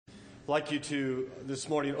like you to this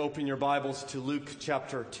morning open your Bibles to Luke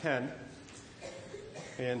chapter 10.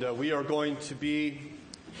 And we are going to be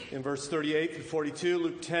in verse 38 through 42.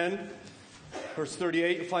 Luke 10, verse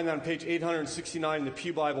 38. You'll find that on page 869 in the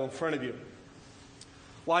Pew Bible in front of you.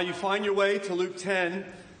 While you find your way to Luke 10,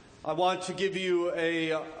 I want to give you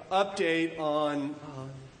a update on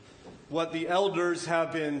what the elders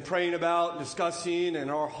have been praying about, discussing in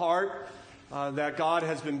our heart that God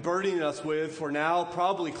has been burdening us with for now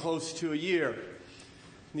probably close to a year.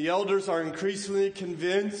 The elders are increasingly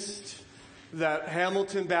convinced that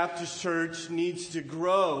Hamilton Baptist Church needs to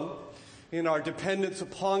grow in our dependence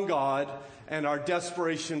upon God and our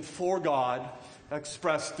desperation for God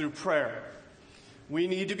expressed through prayer. We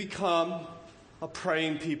need to become a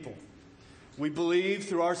praying people. We believe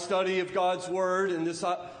through our study of God's Word and this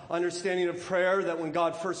understanding of prayer that when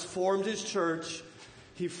God first formed His church,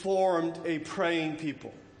 He formed a praying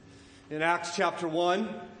people. In Acts chapter 1,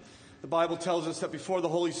 the Bible tells us that before the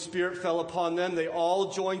Holy Spirit fell upon them, they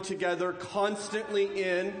all joined together constantly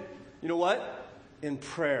in, you know what? In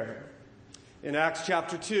prayer. In Acts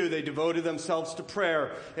chapter 2, they devoted themselves to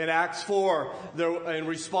prayer. In Acts 4, in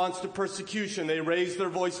response to persecution, they raised their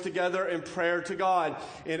voice together in prayer to God.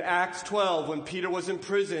 In Acts 12, when Peter was in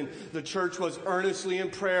prison, the church was earnestly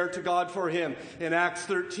in prayer to God for him. In Acts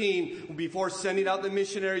 13, before sending out the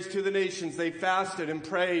missionaries to the nations, they fasted and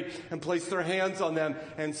prayed and placed their hands on them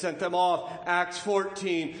and sent them off. Acts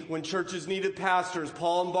 14, when churches needed pastors,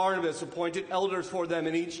 Paul and Barnabas appointed elders for them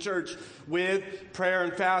in each church with prayer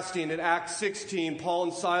and fasting. In Acts 16, Paul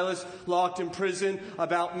and Silas locked in prison.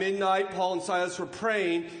 About midnight, Paul and Silas were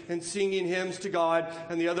praying and singing hymns to God,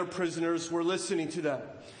 and the other prisoners were listening to them.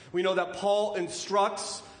 We know that Paul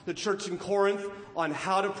instructs the church in Corinth on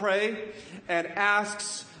how to pray and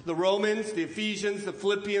asks the Romans, the Ephesians, the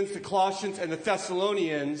Philippians, the Colossians, and the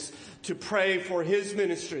Thessalonians to pray for his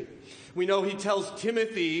ministry. We know he tells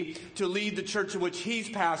Timothy to lead the church in which he's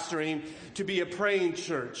pastoring to be a praying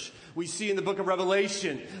church. We see in the book of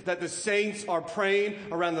Revelation that the saints are praying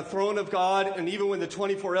around the throne of God, and even when the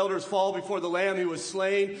 24 elders fall before the Lamb who was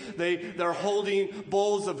slain, they're holding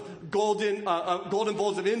bowls of golden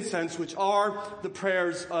bowls of incense, which are the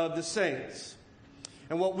prayers of the saints.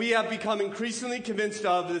 And what we have become increasingly convinced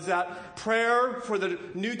of is that prayer for the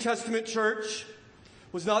New Testament church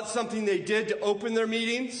was not something they did to open their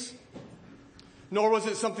meetings, nor was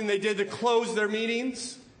it something they did to close their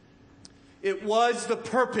meetings. It was the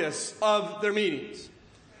purpose of their meetings.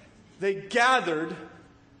 They gathered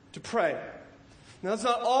to pray. Now, that's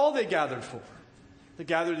not all they gathered for. They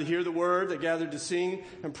gathered to hear the word. They gathered to sing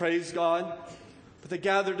and praise God. But they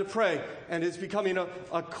gathered to pray. And it's becoming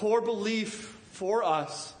a core belief for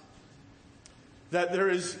us that there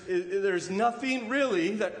is nothing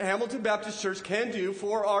really that Hamilton Baptist Church can do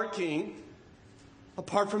for our King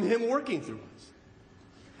apart from Him working through us.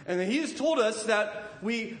 And He has told us that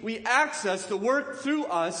we access the work through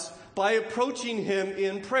us by approaching Him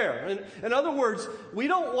in prayer. And in other words, we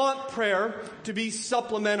don't want prayer to be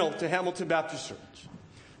supplemental to Hamilton Baptist Church.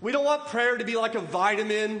 We don't want prayer to be like a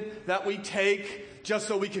vitamin that we take just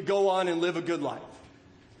so we could go on and live a good life.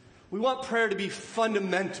 We want prayer to be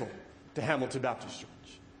fundamental to Hamilton Baptist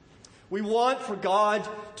Church. We want for God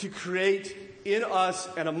to create in us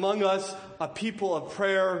and among us a people of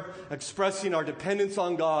prayer, expressing our dependence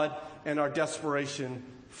on God and our desperation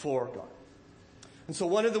for God. And so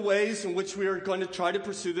one of the ways in which we are going to try to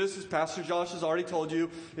pursue this, as Pastor Josh has already told you,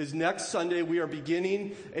 is next Sunday we are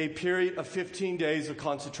beginning a period of 15 days of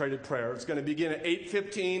concentrated prayer. It's going to begin at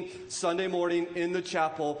 8:15 Sunday morning in the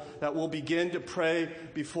chapel that we'll begin to pray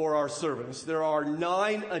before our service. There are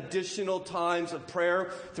 9 additional times of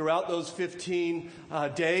prayer throughout those 15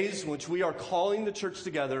 days, which we are calling the church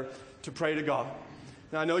together to pray to God.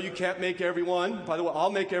 Now, I know you can't make everyone. By the way,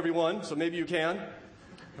 I'll make everyone, so maybe you can.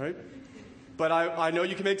 Right? But I know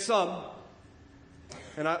you can make some.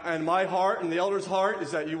 And my heart and the elders' heart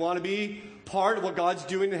is that you want to be part of what God's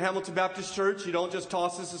doing in Hamilton Baptist Church. You don't just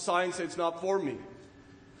toss this aside and say it's not for me.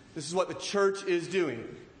 This is what the church is doing.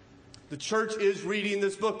 The church is reading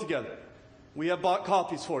this book together. We have bought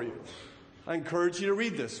copies for you. I encourage you to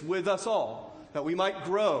read this with us all, that we might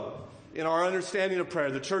grow in our understanding of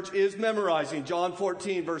prayer. The church is memorizing John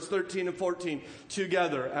 14, verse 13 and 14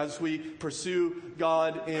 together as we pursue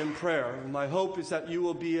God in prayer. And my hope is that you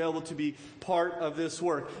will be able to be part of this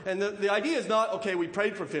work. And the idea is not, okay, we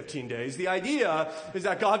prayed for 15 days. The idea is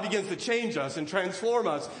that God begins to change us and transform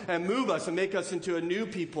us and move us and make us into a new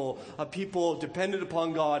people, a people dependent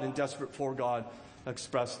upon God and desperate for God,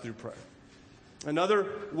 expressed through prayer. Another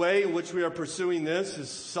way in which we are pursuing this is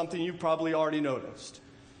something you've probably already noticed.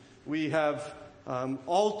 We have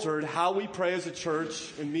altered how we pray as a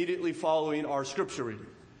church immediately following our scripture reading.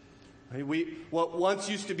 What once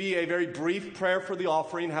used to be a very brief prayer for the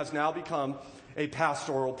offering has now become a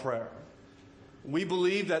pastoral prayer. We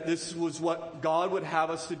believe that this was what God would have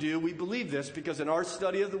us to do. We believe this because in our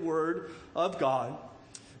study of the Word of God,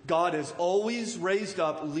 God has always raised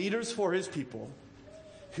up leaders for His people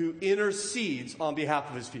who intercedes on behalf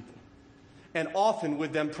of His people, and often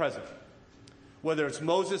with them present. Whether it's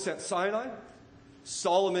Moses at Sinai,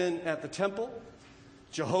 Solomon at the temple,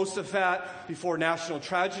 Jehoshaphat before national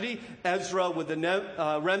tragedy, Ezra with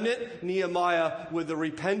the remnant, Nehemiah with the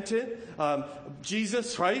repentant,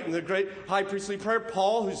 Jesus, right, in the great high priestly prayer,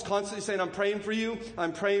 Paul, who's constantly saying, I'm praying for you,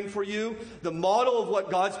 I'm praying for you. The model of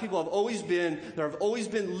what God's people have always been, there have always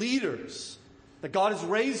been leaders that God has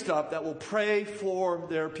raised up that will pray for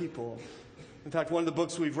their people. In fact, one of the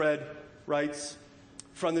books we've read writes,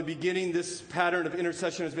 from the beginning, this pattern of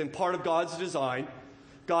intercession has been part of God's design.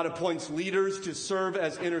 God appoints leaders to serve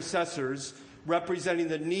as intercessors, representing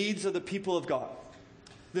the needs of the people of God.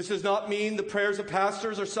 This does not mean the prayers of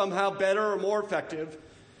pastors are somehow better or more effective.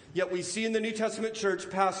 Yet we see in the New Testament church,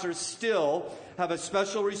 pastors still have a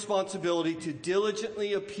special responsibility to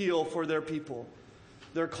diligently appeal for their people.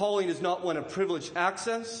 Their calling is not one of privileged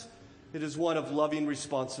access. It is one of loving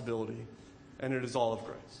responsibility. And it is all of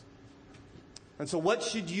grace. And so what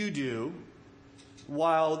should you do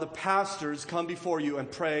while the pastors come before you and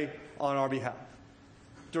pray on our behalf?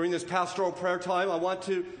 During this pastoral prayer time, I want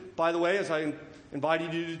to, by the way, as I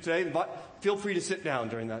invited you to today, feel free to sit down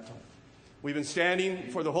during that time. We've been standing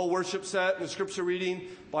for the whole worship set and the scripture reading.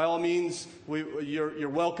 By all means, you're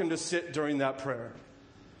welcome to sit during that prayer.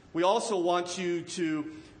 We also want you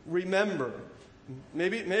to remember,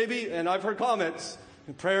 maybe, and I've heard comments,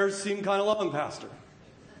 prayers seem kind of long, Pastor.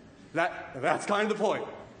 That's kind of the point.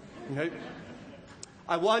 Okay?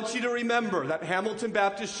 I want you to remember that Hamilton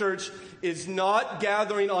Baptist Church is not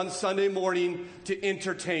gathering on Sunday morning to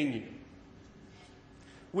entertain you.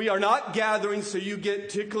 We are not gathering so you get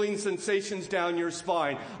tickling sensations down your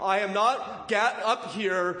spine. I am not up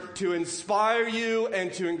here to inspire you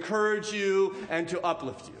and to encourage you and to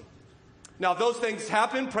uplift you. Now, if those things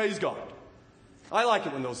happen, praise God. I like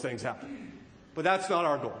it when those things happen. But that's not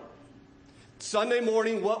our goal. Sunday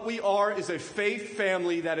morning, what we are is a faith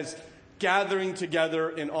family that is gathering together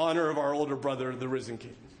in honor of our older brother, the risen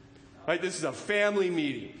King. Right? This is a family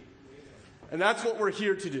meeting. And that's what we're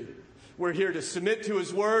here to do. We're here to submit to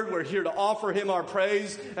His Word. We're here to offer Him our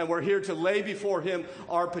praise. And we're here to lay before Him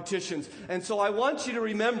our petitions. And so I want you to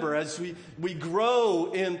remember as we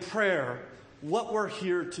grow in prayer what we're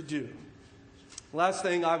here to do. Last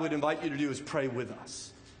thing I would invite you to do is pray with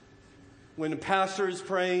us. When the pastor is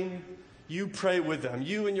praying, you pray with them.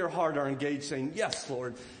 You in your heart are engaged saying, yes,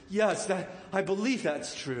 Lord. Yes, I believe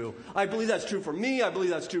that's true. I believe that's true for me. I believe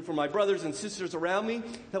that's true for my brothers and sisters around me.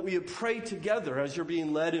 That we pray together as you're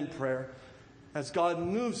being led in prayer. As God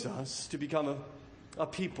moves us to become a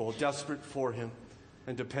people desperate for Him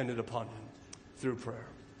and dependent upon Him through prayer.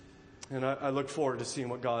 And I look forward to seeing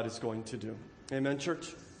what God is going to do. Amen,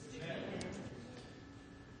 church? Amen.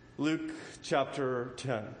 Luke chapter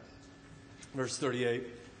 10, verse 38.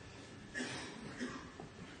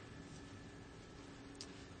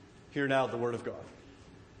 Hear now the word of God.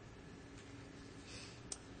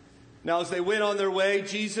 Now as they went on their way,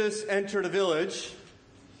 Jesus entered a village,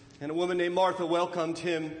 and a woman named Martha welcomed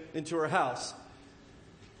Him into her house.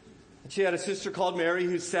 And she had a sister called Mary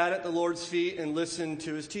who sat at the Lord's feet and listened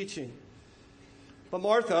to His teaching. But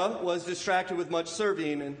Martha was distracted with much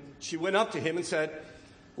serving, and she went up to Him and said,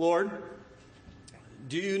 Lord,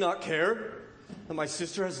 do you not care that my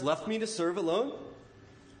sister has left me to serve alone?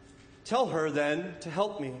 Tell her then to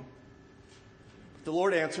help me. The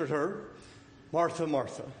Lord answered her, Martha,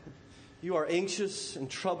 Martha, you are anxious and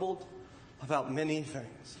troubled about many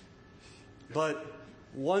things, but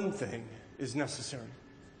one thing is necessary.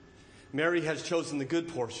 Mary has chosen the good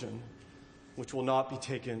portion, which will not be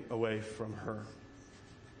taken away from her.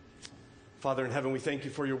 Father in heaven, we thank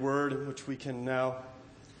You for Your word, which we can now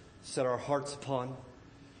set our hearts upon.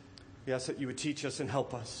 We ask that You would teach us and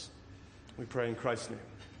help us. We pray in Christ's name.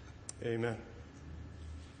 Amen.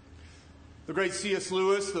 The great C.S.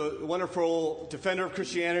 Lewis, the wonderful defender of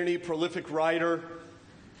Christianity, prolific writer,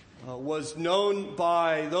 was known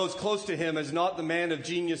by those close to him as not the man of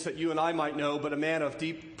genius that you and I might know, but a man of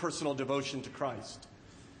deep personal devotion to Christ.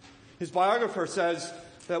 His biographer says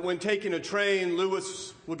that when taking a train,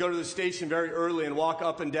 Lewis would go to the station very early and walk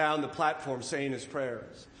up and down the platform saying his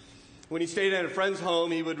prayers. When he stayed at a friend's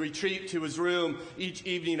home, he would retreat to his room each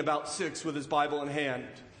evening about 6 with his Bible in hand.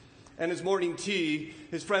 And his morning tea,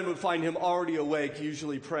 his friend would find him already awake,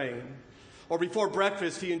 usually praying. Or before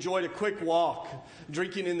breakfast, he enjoyed a quick walk,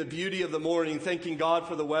 drinking in the beauty of the morning, thanking God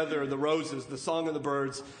for the weather, the roses, the song of the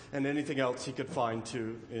birds, and anything else he could find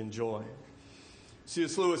to enjoy.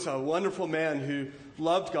 C.S. Lewis, a wonderful man who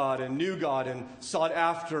loved God and knew God and sought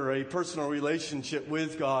after a personal relationship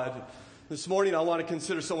with God. This morning, I want to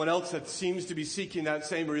consider someone else that seems to be seeking that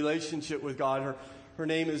same relationship with God. Her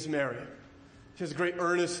name is Mary. She has a great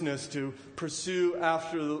earnestness to pursue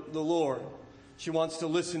after the Lord. She wants to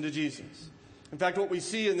listen to Jesus. In fact, what we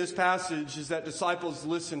see in this passage is that disciples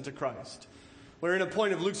listen to Christ. We're in a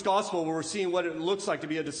point of Luke's gospel where we're seeing what it looks like to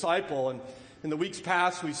be a disciple. And in the weeks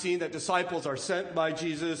past, we've seen that disciples are sent by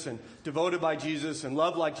Jesus and devoted by Jesus and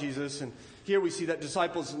loved like Jesus. And here we see that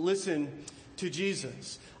disciples listen to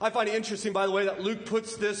Jesus. I find it interesting, by the way, that Luke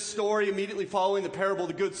puts this story immediately following the parable of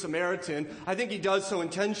the Good Samaritan. I think he does so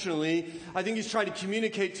intentionally. I think he's trying to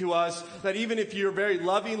communicate to us that even if you're very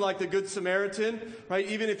loving like the Good Samaritan, right,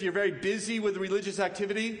 even if you're very busy with religious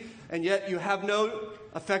activity, and yet you have no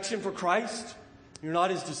affection for Christ, you're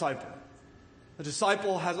not his disciple. A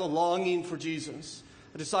disciple has a longing for Jesus.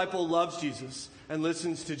 A disciple loves Jesus and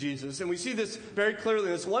listens to Jesus. And we see this very clearly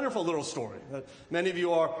in this wonderful little story that many of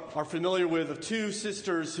you are familiar with, of two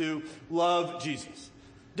sisters who love Jesus,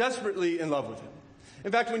 desperately in love with him.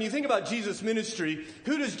 In fact, when you think about Jesus' ministry,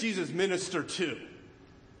 who does Jesus minister to?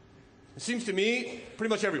 It seems to me, pretty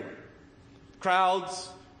much everyone. Crowds,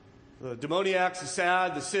 the demoniacs, the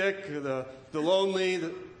sad, the sick, the lonely,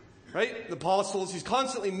 right? The apostles. He's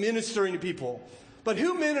constantly ministering to people. But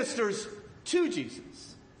who ministers to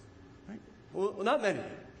Jesus? Right? Well, not many.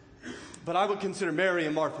 But I would consider Mary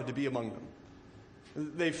and Martha to be among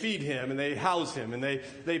them. They feed him and they house him and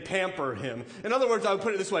they pamper him. In other words, I would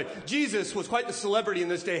put it this way. Jesus was quite the celebrity in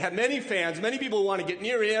this day, had many fans. Many people want to get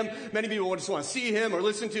near him. Many people just want to see him or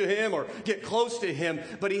listen to him or get close to him.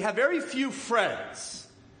 But he had very few friends.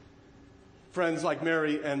 Friends like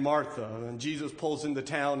Mary and Martha. And Jesus pulls into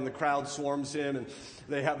town and the crowd swarms him and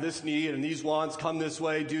they have this need and these wants. Come this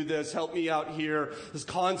way, do this, help me out here. This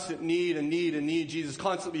constant need and need and need. Jesus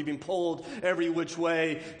constantly being pulled every which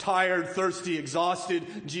way. Tired, thirsty,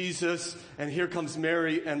 exhausted Jesus. And here comes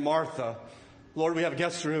Mary and Martha. Lord, we have a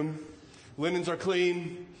guest room. Linens are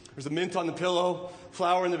clean. There's a mint on the pillow.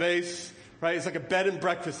 Flour in the vase. Right? It's like a bed and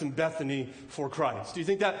breakfast in Bethany for Christ. Do you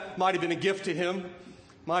think that might have been a gift to him?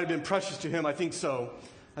 Might have been precious to him. I think so.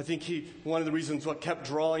 I think one of the reasons what kept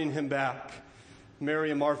drawing him back,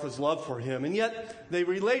 Mary and Martha's love for him. And yet they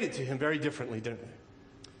related to him very differently, didn't they?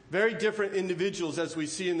 Very different individuals as we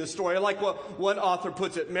see in this story. I like what one author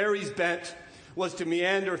puts it. Mary's bent was to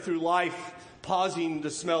meander through life, pausing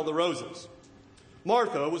to smell the roses.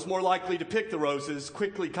 Martha was more likely to pick the roses,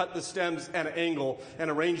 quickly cut the stems at an angle,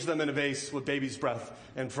 and arrange them in a vase with baby's breath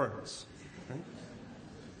and ferns.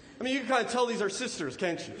 I mean, you can kind of tell these are sisters,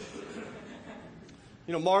 can't you?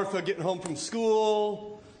 You know, Martha getting home from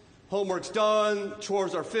school, homework's done,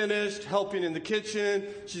 chores are finished, helping in the kitchen.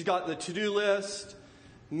 She's got the to-do list.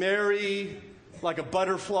 Mary, like a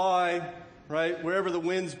butterfly, right? Wherever the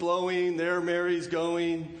wind's blowing, there Mary's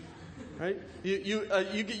going, right?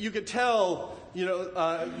 You could tell,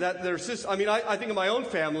 that their sister. I mean, I think of my own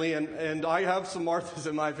family, and I have some Marthas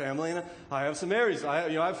in my family, and I have some Marys. I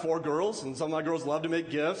have 4 girls, and some of my girls love to make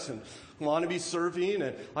gifts and want to be serving,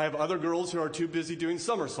 and I have other girls who are too busy doing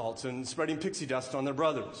somersaults and spreading pixie dust on their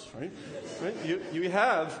brothers, right? Isn't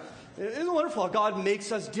it wonderful how God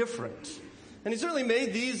makes us different? And he certainly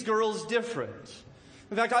made these girls different.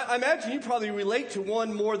 In fact, I imagine you probably relate to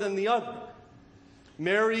one more than the other.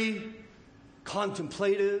 Mary,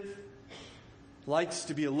 contemplative, likes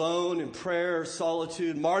to be alone in prayer,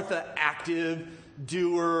 solitude. Martha, active,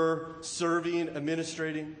 doer, serving,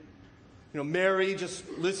 administrating. Mary just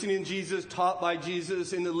listening to Jesus, taught by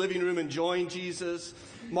Jesus, in the living room enjoying Jesus.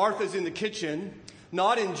 Martha's in the kitchen,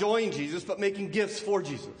 not enjoying Jesus, but making gifts for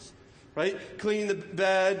Jesus. Right? Cleaning the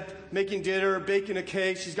bed, making dinner, baking a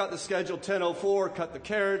cake. She's got the schedule 10:04, cut the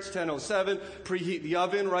carrots, 10:07, preheat the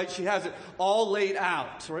oven, right? She has it all laid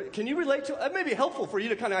out, right? Can you relate to it? That may be helpful for you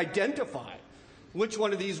to kind of identify which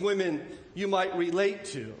one of these women you might relate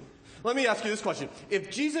to. Let me ask you this question.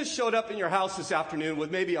 If Jesus showed up in your house this afternoon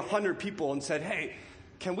with maybe 100 people and said, hey,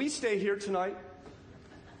 can we stay here tonight?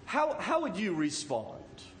 How would you respond?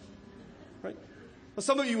 Right? Well,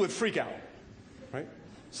 some of you would freak out, right?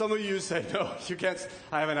 Some of you say, no, you can't.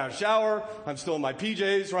 I haven't had a shower. I'm still in my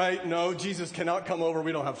PJs, right? No, Jesus cannot come over.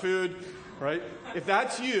 We don't have food, right? If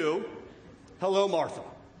that's you, hello, Martha,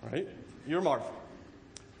 right? You're Martha.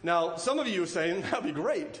 Now, some of you are saying, that'd be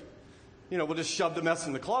great. We'll just shove the mess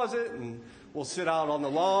in the closet and we'll sit out on the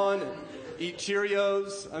lawn and eat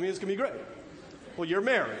Cheerios. I mean, it's going to be great. Well, you're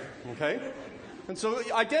Mary, okay? And so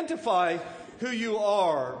identify who you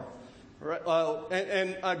are. Right?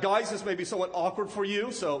 Guys, this may be somewhat awkward for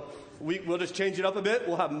you, so we'll just change it up a bit.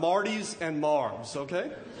 We'll have Martys and Marvs,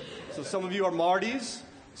 okay? So some of you are Martys,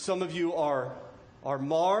 some of you are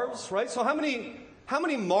Marvs, right? So how many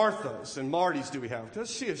Marthas and Martys do we have?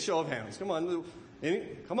 Let's see a show of hands. Come on.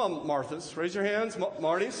 Come on, Marthas. Raise your hands.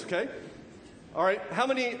 Martys, okay? All right. How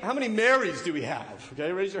many Marys do we have?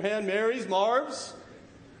 Okay, raise your hand. Marys, Marvs.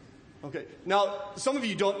 Okay. Now, some of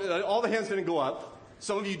you don't, all the hands didn't go up.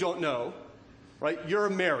 Some of you don't know, right? You're a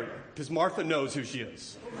Mary, because Martha knows who she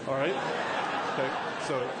is. All right? Okay.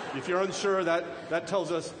 So if you're unsure, that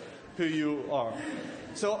tells us who you are.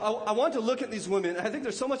 So I want to look at these women. I think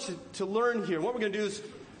there's so much to learn here. What we're going to do is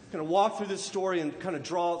kind of walk through this story and kind of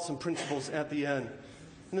draw out some principles at the end.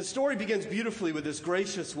 And the story begins beautifully with this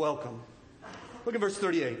gracious welcome. Look at verse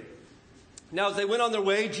 38. Now, as they went on their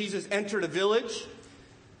way, Jesus entered a village,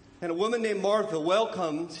 and a woman named Martha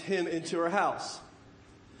welcomed him into her house.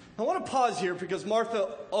 I want to pause here because Martha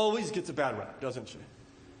always gets a bad rap, doesn't she?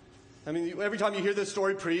 I mean, every time you hear this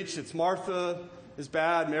story preached, it's Martha is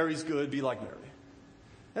bad, Mary's good, be like Mary.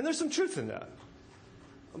 And there's some truth in that.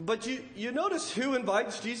 But you notice who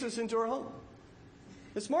invites Jesus into her home.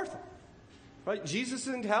 It's Martha. Right? Jesus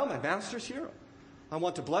is in town, my master's here. I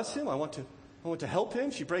want to bless him. I want to help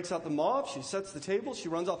him. She breaks out the mob. She sets the table. She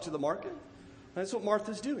runs off to the market. And that's what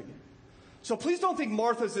Martha's doing. So please don't think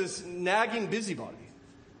Martha's this nagging busybody.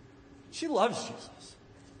 She loves Jesus.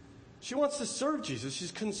 She wants to serve Jesus.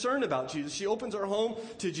 She's concerned about Jesus. She opens her home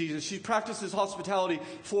to Jesus. She practices hospitality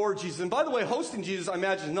for Jesus. And by the way, hosting Jesus, I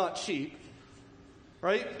imagine, is not cheap.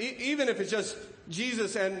 Right? Even if it's just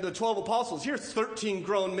Jesus and the 12 apostles. Here's 13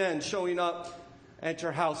 grown men showing up at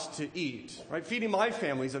your house to eat. Right? Feeding my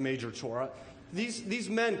family is a major chore. These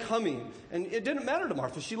men coming, and it didn't matter to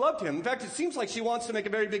Martha. She loved him. In fact, it seems like she wants to make a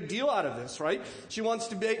very big deal out of this, right? She wants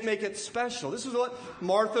to make it special. This is what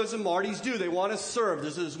Marthas and Martys do. They want to serve.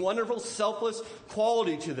 There's this wonderful, selfless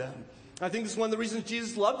quality to them. I think this is one of the reasons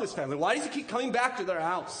Jesus loved this family. Why does he keep coming back to their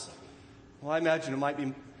house? Well, I imagine it might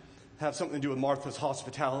have something to do with Martha's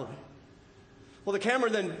hospitality. Well, the camera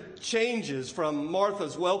then changes from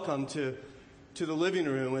Martha's welcome to the living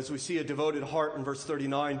room as we see a devoted heart in verse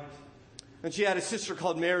 39. And she had a sister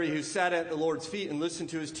called Mary who sat at the Lord's feet and listened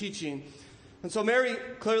to his teaching. And so Mary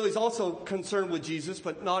clearly is also concerned with Jesus,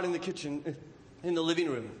 but not in the kitchen, in the living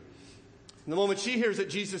room. And the moment she hears that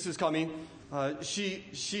Jesus is coming,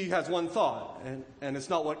 she has one thought, and it's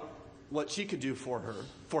not what she could do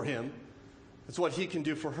for him. It's what he can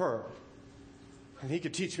do for her. And he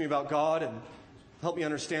could teach me about God and help me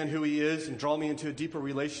understand who he is and draw me into a deeper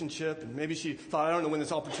relationship. And maybe she thought, I don't know when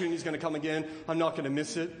this opportunity is going to come again. I'm not going to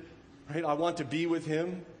miss it. Right? I want to be with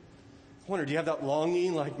him. I wonder, do you have that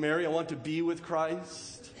longing like Mary? I want to be with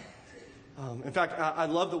Christ. In fact, I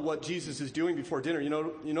love what Jesus is doing before dinner. You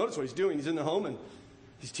notice what he's doing. He's in the home and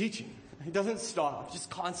he's teaching. He doesn't stop, just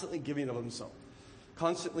constantly giving of himself,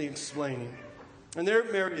 constantly explaining. And there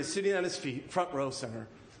Mary is sitting at his feet, front row center.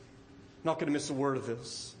 Not going to miss a word of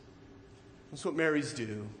this. That's what Marys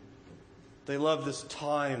do. They love this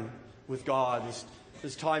time with God,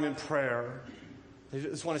 this time in prayer. They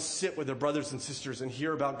just want to sit with their brothers and sisters and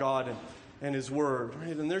hear about God and his word.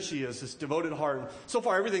 Right? And there she is, this devoted heart. So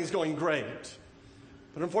far, everything's going great.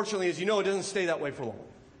 But unfortunately, as you know, it doesn't stay that way for long.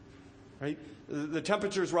 Right? The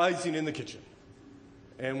temperature is rising in the kitchen.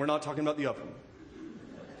 And we're not talking about the oven.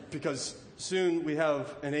 Because soon we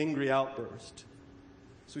have an angry outburst.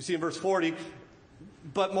 So we see in verse 40,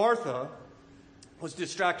 but Martha was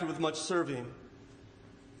distracted with much serving.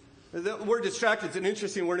 The word distracted is an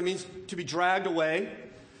interesting word. It means to be dragged away,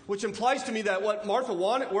 which implies to me that where Martha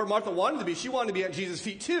wanted to be, she wanted to be at Jesus'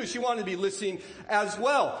 feet too. She wanted to be listening as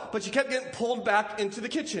well. But she kept getting pulled back into the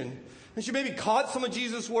kitchen. And she maybe caught some of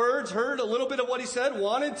Jesus' words, heard a little bit of what he said,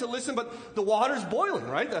 wanted to listen, but the water's boiling,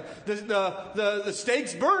 right? The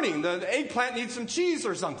steak's burning. The eggplant needs some cheese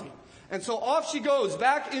or something. And so off she goes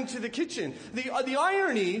back into the kitchen. The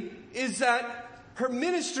irony is that her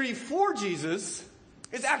ministry for Jesus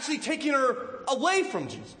is actually taking her away from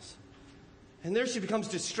Jesus. And there she becomes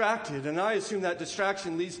distracted, and I assume that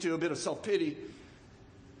distraction leads to a bit of self-pity,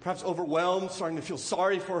 perhaps overwhelmed, starting to feel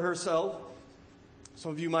sorry for herself.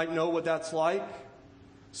 Some of you might know what that's like,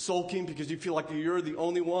 sulking because you feel like you're the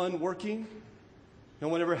only one working. No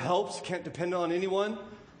one ever helps, can't depend on anyone.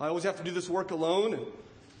 I always have to do this work alone, and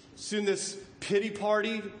soon this pity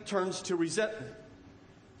party turns to resentment.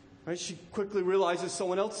 Right? She quickly realizes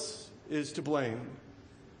someone else is to blame.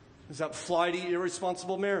 Is that flighty,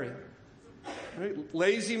 irresponsible Mary? Right?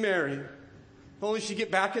 Lazy Mary. If only she'd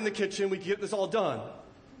get back in the kitchen, we could get this all done.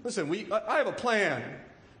 Listen, I have a plan.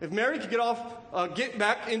 If Mary could get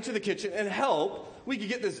back into the kitchen and help, we could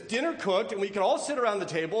get this dinner cooked, and we could all sit around the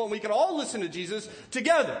table, and we could all listen to Jesus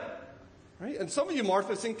together. Right? And some of you,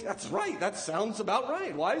 Martha, think, that's right. That sounds about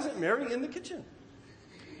right. Why isn't Mary in the kitchen?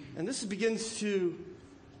 And this begins to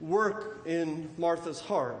work in Martha's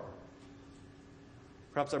heart.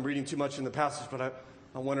 Perhaps I'm reading too much in the passage, but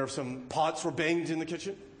I wonder if some pots were banged in the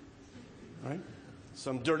kitchen. Right?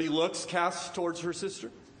 Some dirty looks cast towards her sister.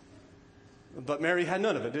 But Mary had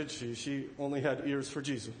none of it, did she? She only had ears for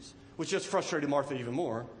Jesus, which just frustrated Martha even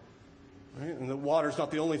more. Right? And the water's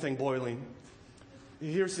not the only thing boiling.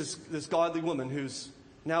 Here's this godly woman who's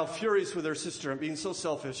now furious with her sister and being so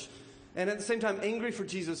selfish, and at the same time angry for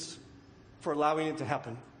Jesus for allowing it to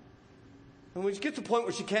happen. And when she gets to the point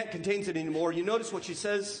where she can't contain it anymore, you notice what she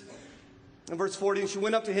says in verse 40. And she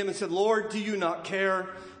went up to him and said, Lord, do you not care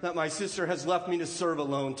that my sister has left me to serve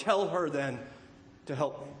alone? Tell her then to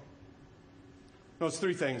help me. Notice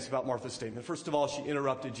three things about Martha's statement. First of all, she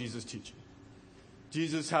interrupted Jesus' teaching.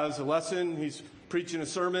 Jesus has a lesson. He's preaching a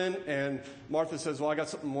sermon, and Martha says, well, I got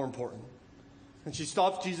something more important. And she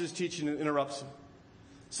stops Jesus' teaching and interrupts him.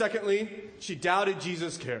 Secondly, she doubted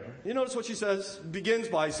Jesus' care. You notice what she says? Begins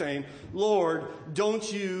by saying, Lord, don't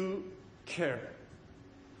you care?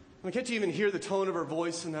 I mean, can't you even hear the tone of her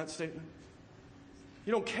voice in that statement?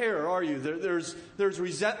 You don't care, are you? There's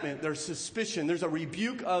resentment, there's suspicion, there's a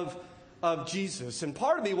rebuke of Jesus. And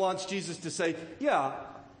part of me wants Jesus to say, yeah,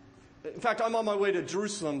 in fact, I'm on my way to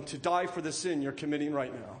Jerusalem to die for the sin you're committing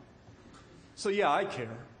right now. So yeah, I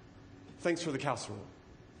care. Thanks for the casserole.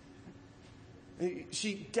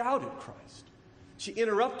 She doubted Christ. She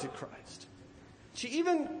interrupted Christ. She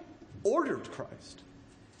even ordered Christ.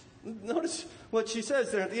 Notice what she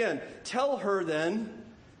says there at the end. Tell her then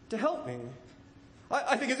to help me.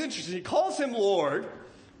 I think it's interesting. He calls him Lord,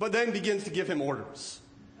 but then begins to give him orders.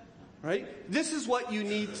 Right? This is what you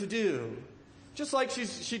need to do. Just like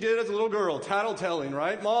she did as a little girl, tattletelling,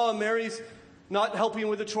 right? Mom, Mary's not helping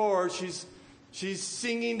with the chores. She's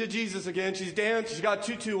singing to Jesus again. She's dancing. She's got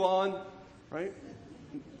tutu on, right?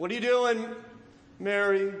 What are you doing,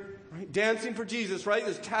 Mary? Right? Dancing for Jesus, right?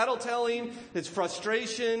 This tattletelling, this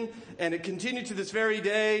frustration, and it continued to this very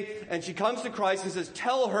day. And she comes to Christ and says,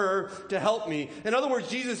 tell her to help me. In other words,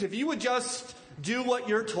 Jesus, if you would just do what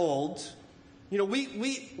you're told, you know,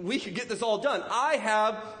 we could get this all done. I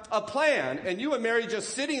have a plan. And you and Mary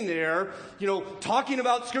just sitting there, you know, talking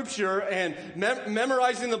about Scripture and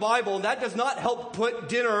memorizing the Bible, and that does not help put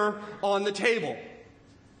dinner on the table.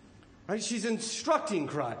 Right? She's instructing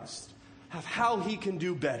Christ of how he can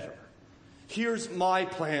do better. Here's my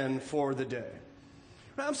plan for the day.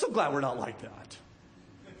 I'm so glad we're not like that.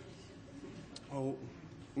 Oh,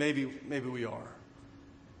 maybe we are.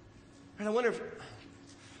 And I wonder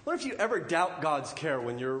if you ever doubt God's care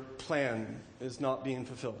when your plan is not being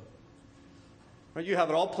fulfilled. Right? You have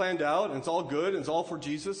it all planned out, and it's all good, and it's all for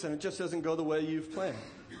Jesus, and it just doesn't go the way you've planned.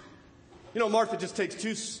 You know, Martha just takes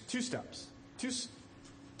two steps,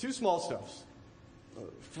 two small steps.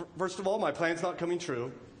 First of all, my plan's not coming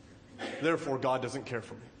true, therefore God doesn't care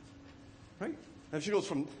for me. Right? And she goes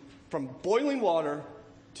from boiling water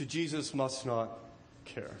to Jesus must not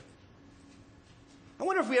care. I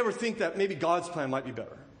wonder if we ever think that maybe God's plan might be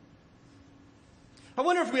better. I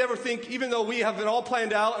wonder if we ever think, even though we have it all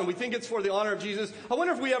planned out and we think it's for the honor of Jesus, I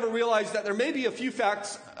wonder if we ever realize that there may be a few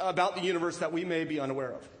facts about the universe that we may be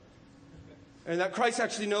unaware of. And that Christ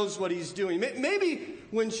actually knows what he's doing. Maybe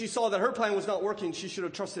when she saw that her plan was not working, she should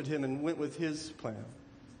have trusted him and went with his plan.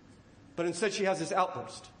 But instead she has this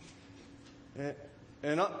outburst.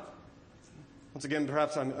 And once again,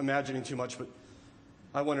 perhaps I'm imagining too much, but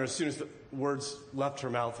I wonder as soon as the words left her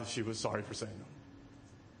mouth if she was sorry for saying them.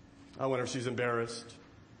 I wonder if she's embarrassed.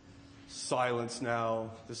 Silence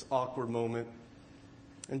now, this awkward moment.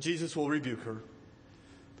 And Jesus will rebuke her.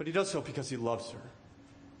 But he does so because he loves her.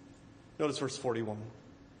 Notice verse 41.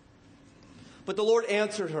 But the Lord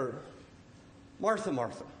answered her, Martha,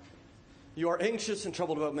 Martha, you are anxious and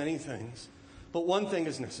troubled about many things, but one thing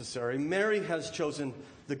is necessary. Mary has chosen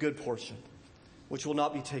the good portion, which will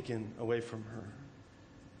not be taken away from her.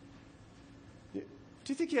 Do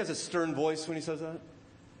you think he has a stern voice when he says that?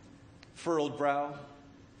 Furrowed brow.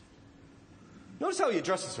 Notice how he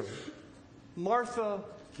addresses her. Martha,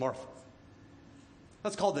 Martha.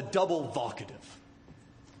 That's called the double vocative.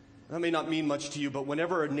 That may not mean much to you, but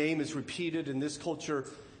whenever a name is repeated in this culture,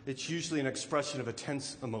 it's usually an expression of a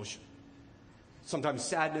tense emotion. Sometimes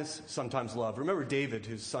sadness, sometimes love. Remember David,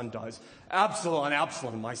 whose son dies. Absalom,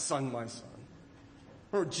 Absalom, my son, my son.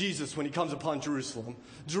 Remember Jesus when he comes upon Jerusalem.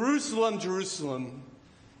 Jerusalem, Jerusalem,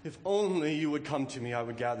 if only you would come to me, I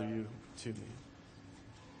would gather you to me.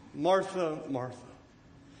 Martha, Martha.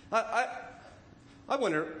 I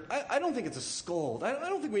wonder, I don't think it's a scold. I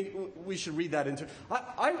don't think we should read that into.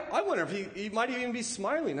 I wonder if he might even be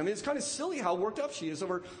smiling. I mean, it's kind of silly how worked up she is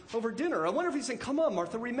over dinner. I wonder if he's saying, come on,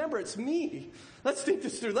 Martha, remember, it's me. Let's think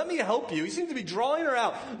this through. Let me help you. He seems to be drawing her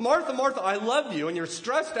out. Martha, Martha, I love you. And you're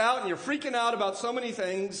stressed out and you're freaking out about so many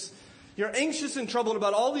things. You're anxious and troubled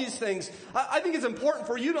about all these things. I think it's important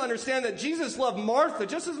for you to understand that Jesus loved Martha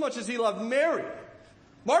just as much as he loved Mary.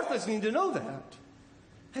 Martha's need to know that.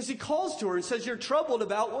 As he calls to her and says, you're troubled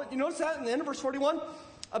about what? You notice that in the end of verse 41?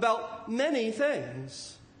 About many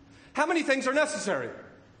things. How many things are necessary?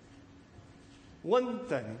 One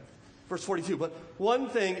thing. Verse 42, but one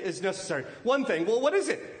thing is necessary. One thing. Well, what is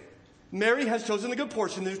it? Mary has chosen the good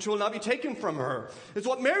portion which will not be taken from her. It's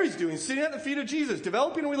what Mary's doing, sitting at the feet of Jesus,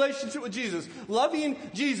 developing a relationship with Jesus, loving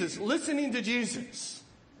Jesus, listening to Jesus.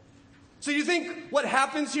 So you think what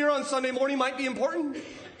happens here on Sunday morning might be important?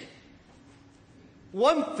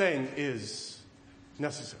 One thing is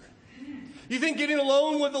necessary. You think getting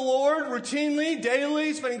alone with the Lord routinely,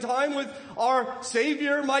 daily, spending time with our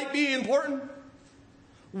Savior might be important?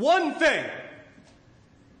 One thing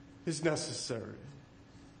is necessary.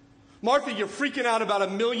 Martha, you're freaking out about a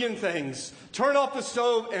million things. Turn off the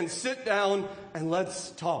stove and sit down and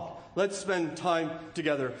let's talk. Let's spend time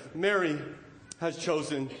together. Mary has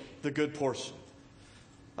chosen the good portion.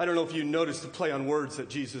 I don't know if you noticed the play on words that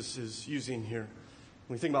Jesus is using here.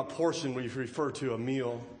 When we think about portion, we refer to a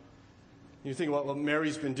meal. You think about what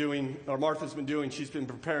Mary's been doing, or Martha's been doing. She's been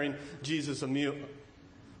preparing Jesus a meal.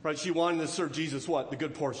 Right? She wanted to serve Jesus what? The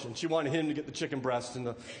good portion. She wanted him to get the chicken breast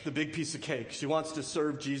and the big piece of cake. She wants to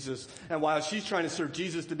serve Jesus. And while she's trying to serve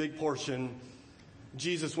Jesus the big portion,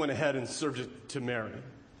 Jesus went ahead and served it to Mary.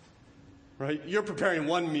 Right? You're preparing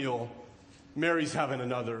one meal. Mary's having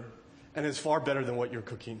another. And it's far better than what you're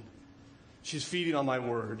cooking. She's feeding on my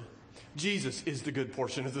word. Jesus is the good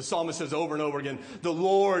portion. As the psalmist says over and over again, the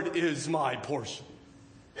Lord is my portion.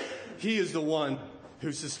 He is the one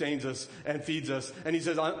who sustains us and feeds us. And he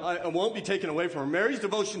says, I won't be taken away from her. Mary's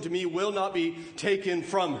devotion to me will not be taken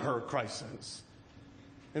from her, Christ says.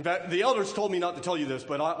 In fact, the elders told me not to tell you this,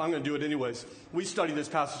 but I'm going to do it anyways. We studied this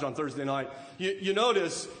passage on Thursday night. You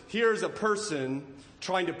notice, here's a person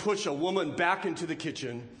trying to push a woman back into the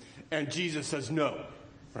kitchen, and Jesus says no,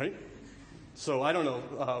 right? So I don't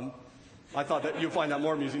know. I thought that you'll find that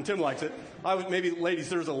more amusing. Tim likes it. Maybe, ladies,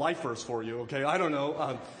 there's a life verse for you, okay? I don't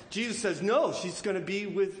know. Jesus says, no, she's going to be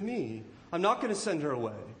with me. I'm not going to send her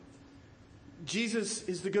away. Jesus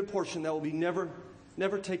is the good portion that will be never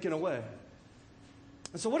taken away.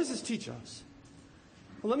 And so what does this teach us?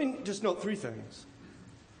 Well, let me just note three things.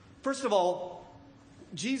 First of all,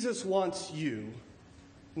 Jesus wants you,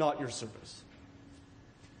 not your service.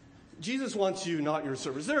 Jesus wants you, not your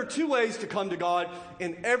service. There are two ways to come to God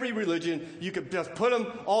in every religion. You could just put them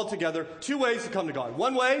all together. Two ways to come to God.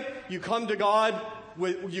 One way, you come to God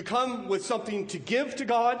you come with something to give to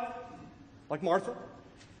God, like Martha.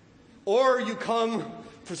 Or you come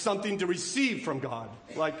for something to receive from God,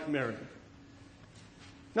 like Mary.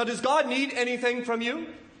 Now, does God need anything from you?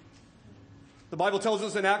 The Bible tells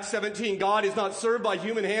us in Acts 17, God is not served by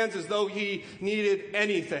human hands as though he needed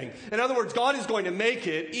anything. In other words, God is going to make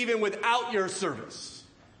it even without your service.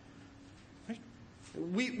 Right?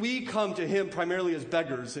 We come to him primarily as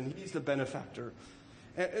beggars, and he's the benefactor.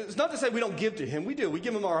 And it's not to say we don't give to him. We do. We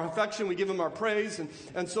give him our affection. We give him our praise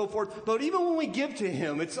and so forth. But even when we give to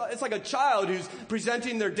him, it's like a child who's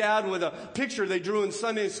presenting their dad with a picture they drew in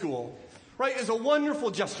Sunday school. Right? It's a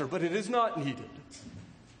wonderful gesture, but it is not needed.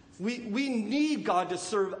 We need God to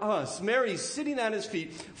serve us. Mary's sitting at his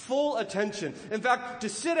feet, full attention. In fact, to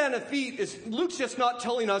sit at his feet is, Luke's just not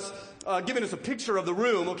telling us, giving us a picture of the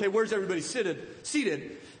room. Okay, where's everybody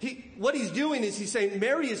seated? What he's doing is he's saying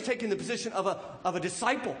Mary is taking the position of a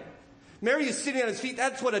disciple. Mary is sitting at his feet.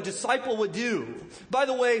 That's what a disciple would do. By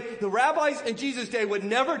the way, the rabbis in Jesus' day would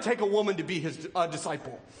never take a woman to be his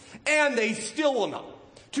disciple. And they still will not.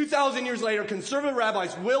 2,000 years later, conservative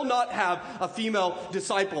rabbis will not have a female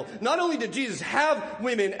disciple. Not only did Jesus have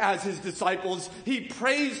women as his disciples, he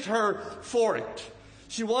praised her for it.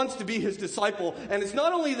 She wants to be his disciple. And it's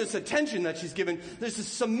not only this attention that she's given, there's a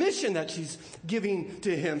submission that she's giving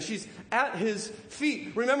to him. She's at his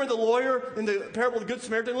feet. Remember the lawyer in the parable of the Good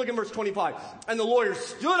Samaritan? Look at verse 25. And the lawyer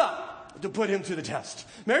stood up to put him to the test.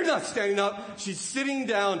 Mary's not standing up. She's sitting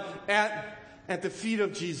down at the feet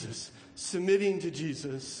of Jesus. Submitting to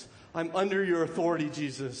Jesus. I'm under your authority,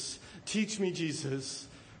 Jesus. Teach me, Jesus.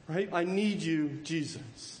 Right? I need you,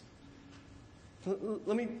 Jesus.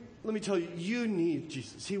 Let me tell you, you need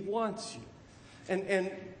Jesus. He wants you.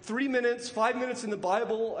 And 3 minutes, 5 minutes in the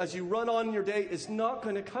Bible as you run on your day is not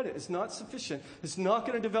going to cut it. It's not sufficient. It's not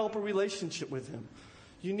going to develop a relationship with him.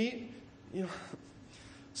 You need,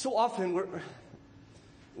 so often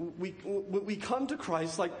we come to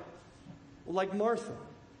Christ like Martha.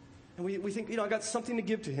 And we think, I got something to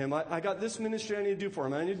give to him. I got this ministry I need to do for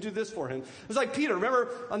him. I need to do this for him. It's like Peter. Remember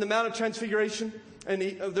on the Mount of Transfiguration? And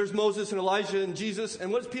there's Moses and Elijah and Jesus.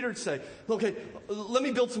 And what does Peter say? Okay, let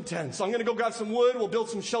me build some tents. So I'm going to go grab some wood. We'll build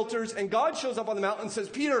some shelters. And God shows up on the mountain and says,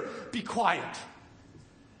 Peter, be quiet.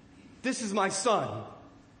 This is my son.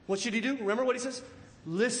 What should he do? Remember what he says?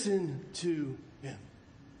 Listen to him.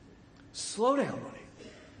 Slow down,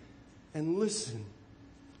 buddy. And listen.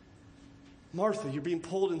 Martha, you're being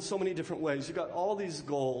pulled in so many different ways. You got all these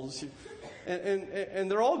goals.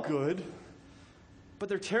 And they're all good. But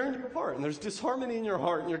they're tearing you apart, and there's disharmony in your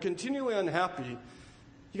heart, and you're continually unhappy.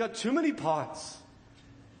 You got too many pots.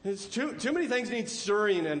 It's too many things need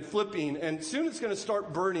stirring and flipping, and soon it's going to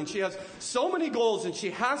start burning. She has so many goals, and she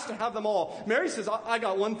has to have them all. Mary says, I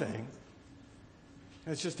got one thing,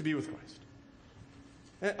 and it's just to be with Christ.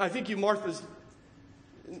 And I think you Marthas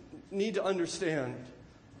need to understand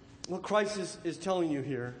what Christ is telling you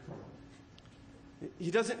here. He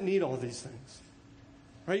doesn't need all these things,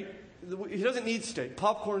 right? He doesn't need steak.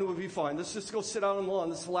 Popcorn would be fine. Let's just go sit out on the lawn.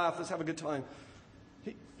 Let's laugh. Let's have a good time.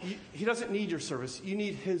 He doesn't need your service. You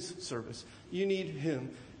need his service. You need him.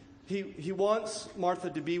 He wants Martha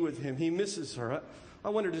to be with him. He misses her. I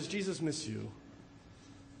wonder, does Jesus miss you?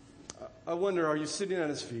 I wonder, are you sitting at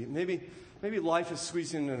his feet? Maybe life is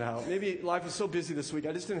squeezing it out. Maybe life is so busy this week,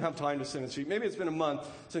 I just didn't have time to sit at his feet. Maybe it's been a month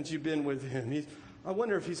since you've been with him. I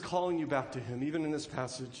wonder if he's calling you back to him, even in this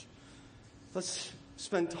passage. Let's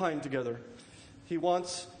spend time together. He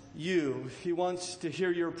wants you. He wants to hear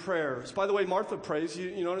your prayers. By the way, Martha prays.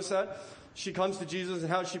 You notice that? She comes to Jesus, and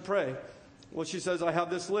how does she pray? Well, she says, I have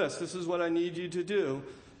this list. This is what I need you to do.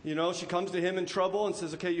 She comes to him in trouble and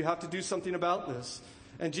says, okay, you have to do something about this.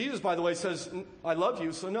 And Jesus, by the way, says, I love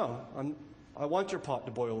you, so no. I want your pot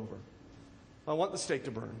to boil over. I want the steak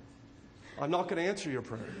to burn. I'm not going to answer your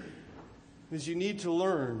prayer. Because you need to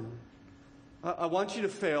learn. I want you to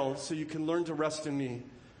fail so you can learn to rest in me.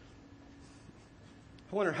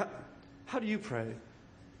 I wonder, how do you pray?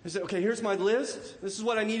 Is it, okay, here's my list. This is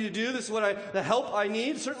what I need to do. This is the help I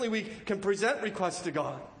need. Certainly we can present requests to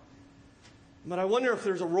God. But I wonder if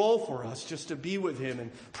there's a role for us just to be with him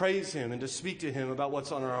and praise him and to speak to him about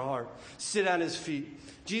what's on our heart. Sit at his feet.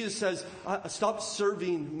 Jesus says, stop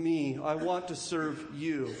serving me. I want to serve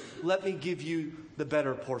you. Let me give you the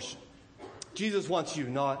better portion. Jesus wants you,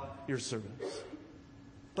 not your servants.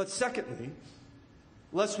 But secondly,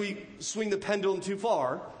 lest we swing the pendulum too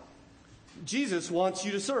far, Jesus wants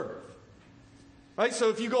you to serve. Right? So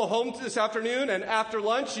if you go home this afternoon and after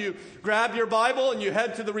lunch you grab your Bible and you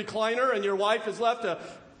head to the recliner and your wife is left to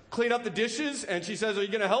clean up the dishes and she says, are you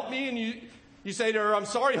going to help me? And you say to her, I'm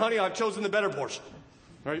sorry, honey, I've chosen the better portion.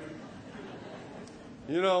 Right?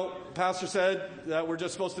 Pastor said that we're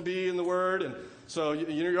just supposed to be in the Word, and so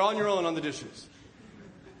you're on your own on the dishes.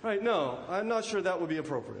 Right? No, I'm not sure that would be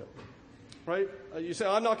appropriate. Right? You say,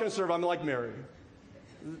 I'm not going to serve, I'm like Mary.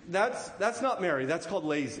 That's not Mary, that's called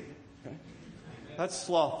lazy. Okay? That's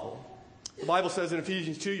slothful. The Bible says in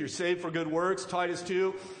Ephesians 2, you're saved for good works. Titus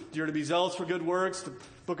 2, you're to be zealous for good works. The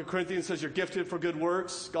book of Corinthians says you're gifted for good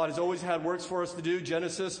works. God has always had works for us to do.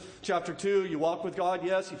 Genesis chapter 2, you walk with God,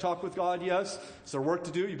 yes. You talk with God, yes. Is there work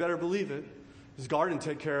to do? You better believe it. His garden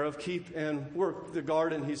take care of, keep and work. The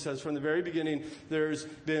garden, he says, from the very beginning, there's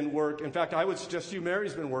been work. In fact, I would suggest you,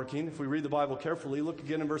 Mary's been working. If we read the Bible carefully, look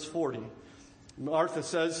again in verse 40. Martha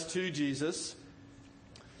says to Jesus,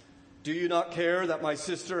 do you not care that my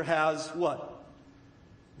sister has what?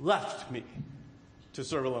 Left me to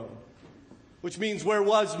serve alone. Which means, where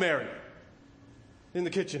was Mary? In the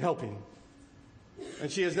kitchen helping. And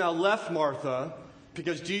she has now left Martha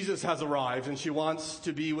because Jesus has arrived and she wants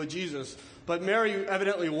to be with Jesus. But Mary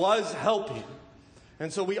evidently was helping.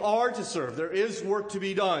 And so we are to serve. There is work to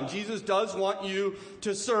be done. Jesus does want you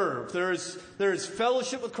to serve. There is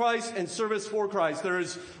fellowship with Christ and service for Christ. There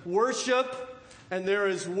is worship and there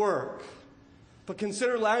is work. But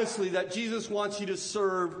consider lastly that Jesus wants you to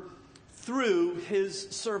serve through his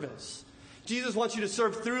service. Jesus wants you to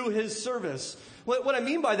serve through his service. What I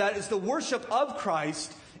mean by that is the worship of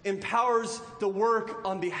Christ empowers the work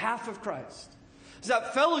on behalf of Christ. So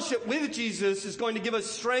that fellowship with Jesus is going to give us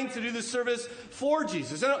strength to do the service for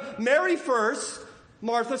Jesus. Mary first,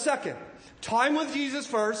 Martha second. Time with Jesus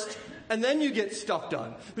first, and then you get stuff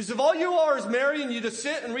done. Because if all you are is Mary and you just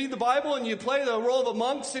sit and read the Bible and you play the role of a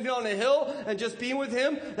monk sitting on a hill and just being with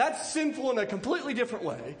him, that's sinful in a completely different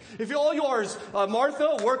way. If all you are is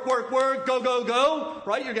Martha, work, work, work, go, go, go,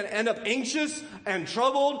 right? You're going to end up anxious and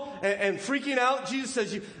troubled and freaking out. Jesus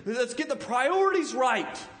says, let's get the priorities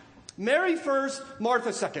right. Mary first,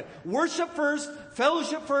 Martha second. Worship first,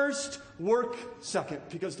 fellowship first, work second.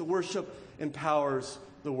 Because the worship empowers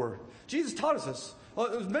the word. Jesus taught us this.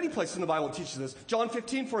 There's many places in the Bible that teaches this. John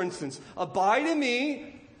 15, for instance. Abide in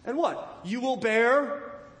me, and what? You will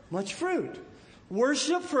bear much fruit.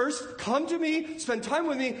 Worship first. Come to me. Spend time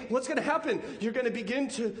with me. What's going to happen? You're going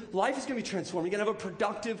to life is going to be transformed. You're going to have a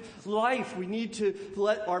productive life. We need to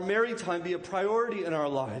let our married time be a priority in our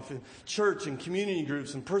life. And church and community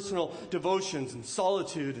groups and personal devotions and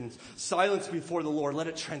solitude and silence before the Lord. Let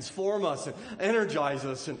it transform us and energize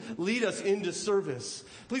us and lead us into service.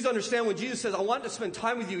 Please understand, when Jesus says, I want to spend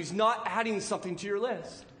time with you, he's not adding something to your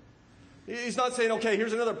list. He's not saying, okay,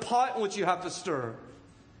 here's another pot in which you have to stir.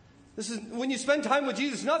 This is when you spend time with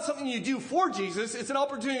Jesus, it's not something you do for Jesus. It's an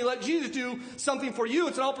opportunity to let Jesus do something for you.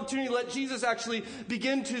 It's an opportunity to let Jesus actually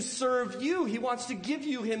begin to serve you. He wants to give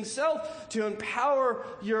you himself to empower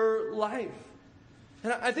your life.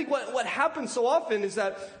 And I think what happens so often is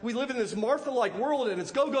that we live in this Martha-like world, and it's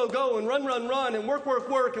go, go, go, and run, run, run, and work, work,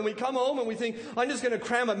 work, and we come home and we think, I'm just going to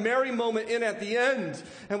cram a Mary moment in at the end.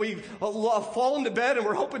 And we fall into bed, and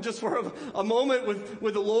we're hoping just for a moment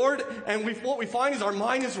with the Lord, and what we find is our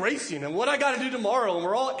mind is racing, and what I got to do tomorrow, and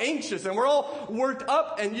we're all anxious, and we're all worked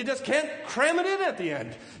up, and you just can't cram it in at the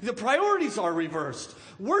end. The priorities are reversed.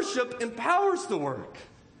 Worship empowers the work.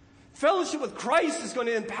 Fellowship with Christ is going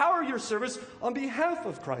to empower your service on behalf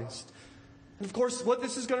of Christ. And of course, what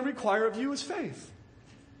this is going to require of you is faith.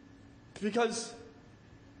 Because,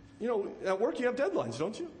 at work you have deadlines,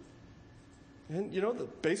 don't you? And, the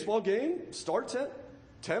baseball game starts at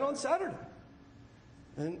 10 on Saturday.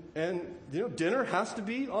 And dinner has to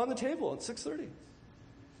be on the table at 6:30.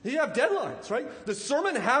 You have deadlines, right? The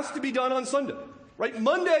sermon has to be done on Sunday, right?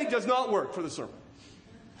 Monday does not work for the sermon.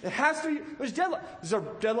 It has to be. There's deadline. Is there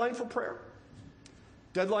a deadline for prayer?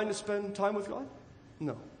 Deadline to spend time with God?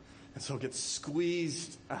 No. And so it gets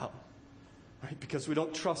squeezed out, right? Because we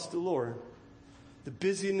don't trust the Lord. The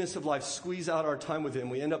busyness of life squeeze out our time with him.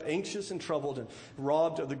 We end up anxious and troubled and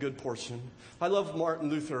robbed of the good portion. I love Martin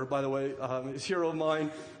Luther, by the way. He's a hero of mine.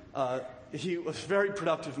 He was a very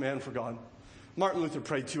productive man for God. Martin Luther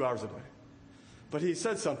prayed 2 hours a day. But he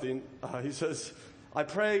said something. He says, I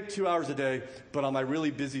pray 2 hours a day, but on my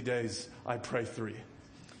really busy days, I pray 3.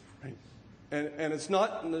 Right? And it's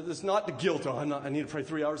not the guilt. I need to pray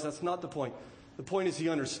 3 hours. That's not the point. The point is he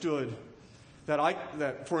understood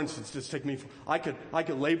that for instance, just take me. I could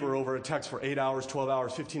labor over a text for 8 hours, 12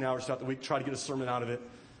 hours, 15 hours throughout the week, try to get a sermon out of it.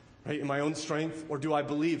 Right, in my own strength? Or do I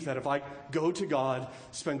believe that if I go to God,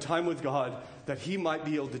 spend time with God, that he might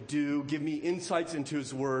be able to give me insights into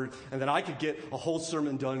his word, and that I could get a whole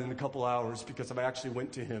sermon done in a couple hours because if I actually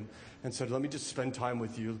went to him and said, let me just spend time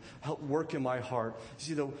with you, help work in my heart. You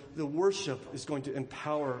see, the worship is going to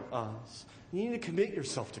empower us. You need to commit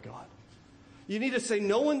yourself to God. You need to say,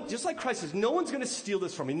 no one, just like Christ says, no one's going to steal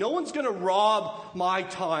this from me. No one's going to rob my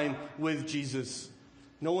time with Jesus.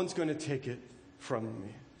 No one's going to take it from me.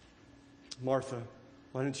 Martha,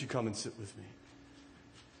 why don't you come and sit with me?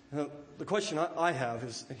 Now, the question I have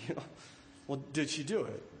is, well, did she do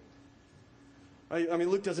it? I mean,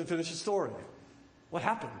 Luke doesn't finish the story. What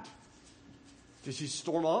happened? Did she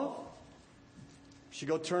storm off? Did she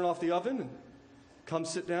go turn off the oven and come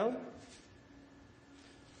sit down?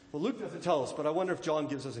 Well, Luke doesn't tell us, but I wonder if John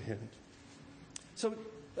gives us a hint. So,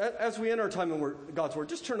 as we end our time in God's Word,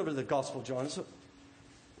 just turn over to the Gospel of John. It's a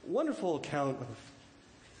wonderful account of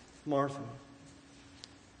Martha.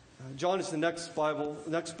 John is the next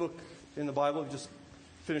book in the Bible. You just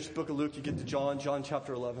finished the book of Luke, you get to John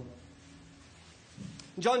chapter 11.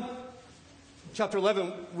 In John chapter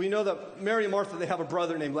 11, we know that Mary and Martha, they have a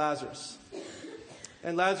brother named Lazarus.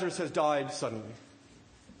 And Lazarus has died suddenly.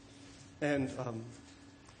 And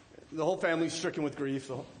the whole family's stricken with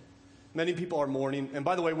grief. Many people are mourning. And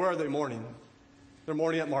by the way, where are they mourning? They're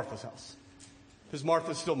mourning at Martha's house. Because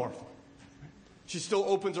Martha's still Martha. She still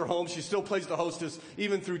opens her home. She still plays the hostess,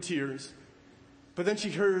 even through tears. But then she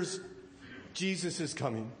hears Jesus is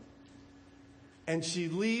coming. And she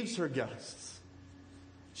leaves her guests.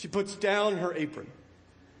 She puts down her apron.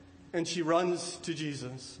 And she runs to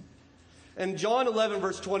Jesus. And John 11,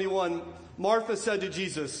 verse 21, Martha said to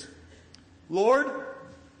Jesus, Lord,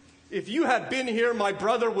 if you had been here, my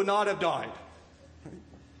brother would not have died.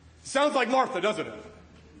 Sounds like Martha, doesn't it?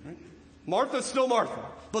 Martha's still Martha.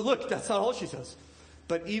 But look, that's not all she says.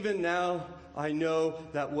 But even now, I know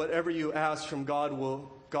that whatever you ask from God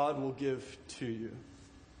will give to you.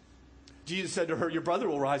 Jesus said to her, your brother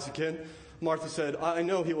will rise again. Martha said, I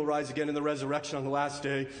know he will rise again in the resurrection on the last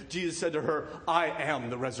day. Jesus said to her, I am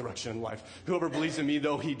the resurrection and life. Whoever believes in me,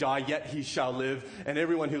 though he die, yet he shall live. And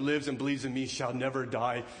everyone who lives and believes in me shall never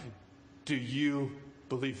die. Do you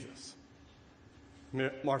believe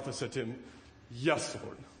this? Martha said to him, yes,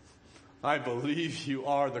 Lord. I believe you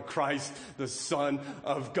are the Christ, the Son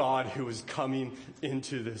of God, who is coming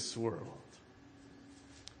into this world.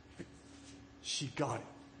 She got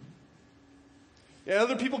it. And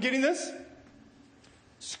other people getting this?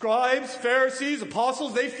 Scribes, Pharisees,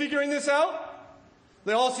 apostles, they figuring this out?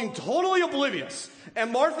 They all seem totally oblivious.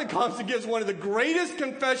 And Martha comes and gives one of the greatest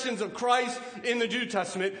confessions of Christ in the New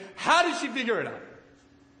Testament. How did she figure it out?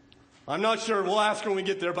 I'm not sure. We'll ask her when we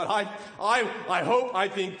get there. But I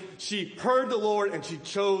think she heard the Lord and she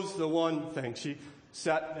chose the one thing. She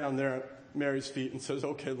sat down there at Mary's feet and says,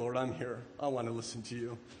 okay, Lord, I'm here. I want to listen to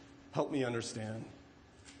you. Help me understand.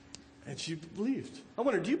 And she believed. I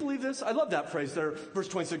wonder, do you believe this? I love that phrase there, verse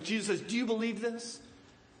 26. Jesus says, do you believe this?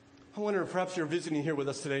 I wonder if perhaps you're visiting here with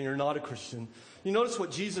us today and you're not a Christian. You notice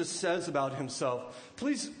what Jesus says about himself.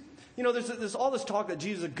 Please, there's all this talk that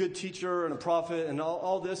Jesus is a good teacher and a prophet and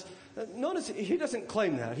all this. Notice he doesn't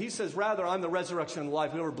claim that. He says, rather, I'm the resurrection and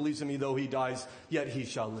life. Whoever believes in me, though he dies, yet he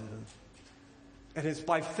shall live. And it's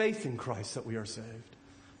by faith in Christ that we are saved.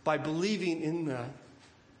 By believing in that.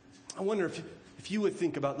 I wonder if you would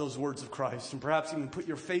think about those words of Christ and perhaps even put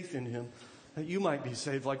your faith in him, that you might be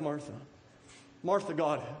saved like Martha. Martha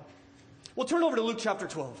got it. Well, turn over to Luke chapter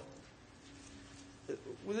 12.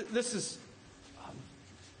 This is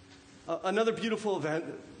another beautiful event.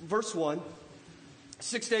 Verse 1,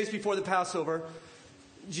 6 days before the Passover,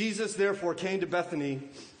 Jesus therefore came to Bethany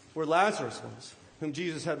where Lazarus was, whom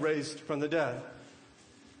Jesus had raised from the dead.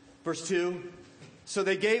 Verse 2, so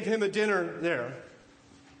they gave him a dinner there.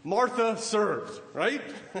 Martha served, right?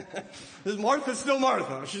 Martha's still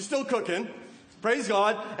Martha. She's still cooking. Praise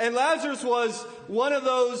God. And Lazarus was one of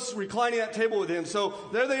those reclining at table with him. So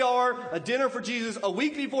there they are, a dinner for Jesus a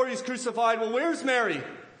week before he's crucified. Well, where's Mary?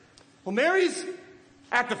 Well, Mary's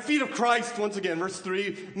at the feet of Christ once again. Verse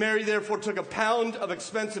 3, Mary therefore took a pound of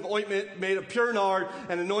expensive ointment made of pure nard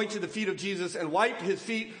and anointed the feet of Jesus and wiped his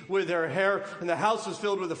feet with her hair. And the house was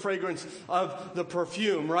filled with the fragrance of the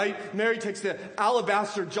perfume, right? Mary takes the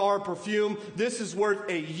alabaster jar of perfume. This is worth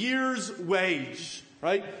a year's wage,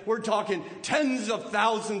 right? We're talking tens of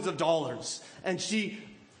thousands of dollars. And she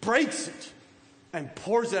breaks it and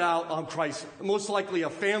pours it out on Christ. Most likely a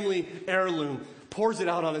family heirloom. Pours it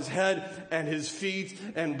out on his head and his feet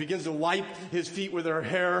and begins to wipe his feet with her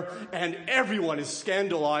hair. And everyone is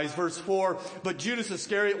scandalized. Verse 4, but Judas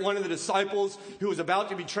Iscariot, one of the disciples who was about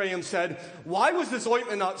to betray him, said, why was this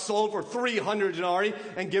ointment not sold for 300 denarii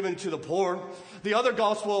and given to the poor? The other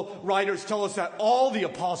gospel writers tell us that all the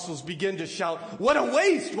apostles begin to shout, what a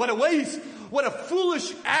waste, what a waste, what a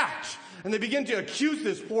foolish act. And they begin to accuse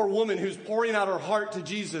this poor woman who's pouring out her heart to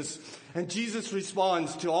Jesus. And Jesus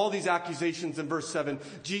responds to all these accusations in verse 7.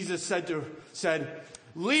 Jesus said,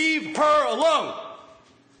 leave her alone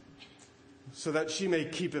so that she may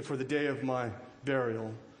keep it for the day of my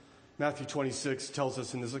burial. Matthew 26 tells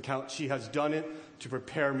us in this account, she has done it to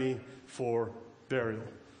prepare me for burial.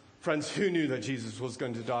 Friends, who knew that Jesus was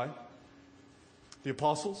going to die? The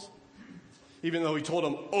apostles? Even though he told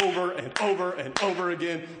them over and over and over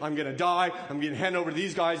again, I'm going to die, I'm going to hand over to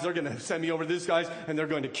these guys, they're going to send me over to these guys, and they're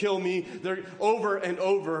going to kill me. They're over and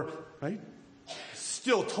over, right?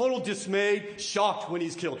 Still total dismayed, shocked when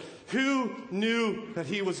he's killed. Who knew that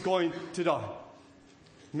he was going to die?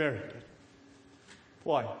 Mary did.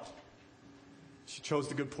 Why? She chose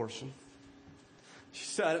the good portion. She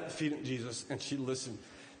sat at the feet of Jesus and she listened.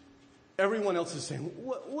 Everyone else is saying,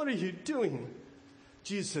 what are you doing?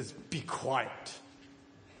 Jesus says, be quiet.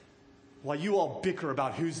 While you all bicker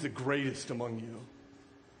about who's the greatest among you,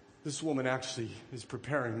 this woman actually is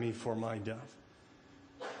preparing me for my death.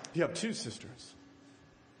 You have two sisters.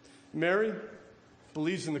 Mary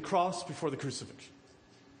believes in the cross before the crucifixion.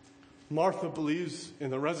 Martha believes in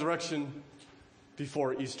the resurrection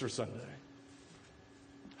before Easter Sunday.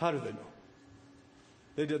 How do they know?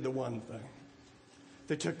 They did the one thing.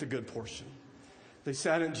 They took the good portion. They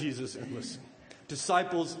sat in Jesus and listened.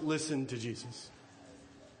 Disciples listen to Jesus.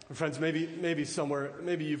 Friends, maybe somewhere,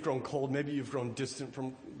 maybe you've grown cold, maybe you've grown distant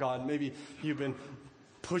from God, maybe you've been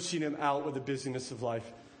pushing him out with the busyness of life.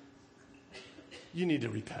 You need to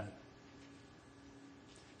repent.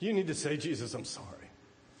 You need to say, Jesus, I'm sorry.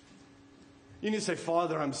 You need to say,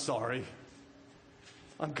 Father, I'm sorry.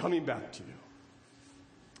 I'm coming back to you.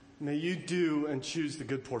 May you do and choose the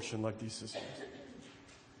good portion like these sisters.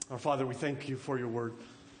 Our Father, we thank you for your word.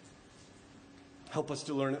 Help us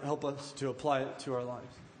to learn it. Help us to apply it to our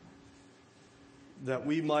lives. That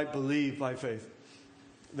we might believe by faith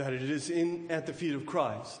that it is at the feet of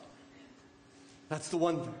Christ. That's the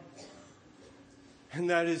one thing. And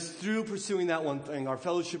that is through pursuing that one thing, our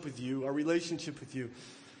fellowship with you, our relationship with you,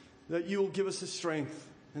 that you will give us the strength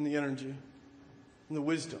and the energy and the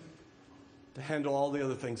wisdom to handle all the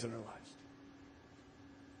other things in our lives.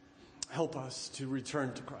 Help us to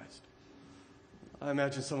return to Christ. I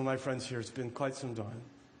imagine some of my friends here, it's been quite some time.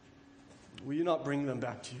 Will you not bring them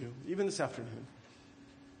back to you, even this afternoon?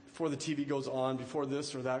 Before the TV goes on, before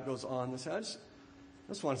this or that goes on, they say, I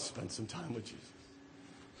just want to spend some time with Jesus.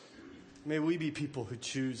 May we be people who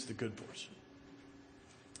choose the good portion.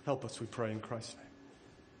 Help us, we pray in Christ's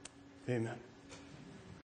name. Amen.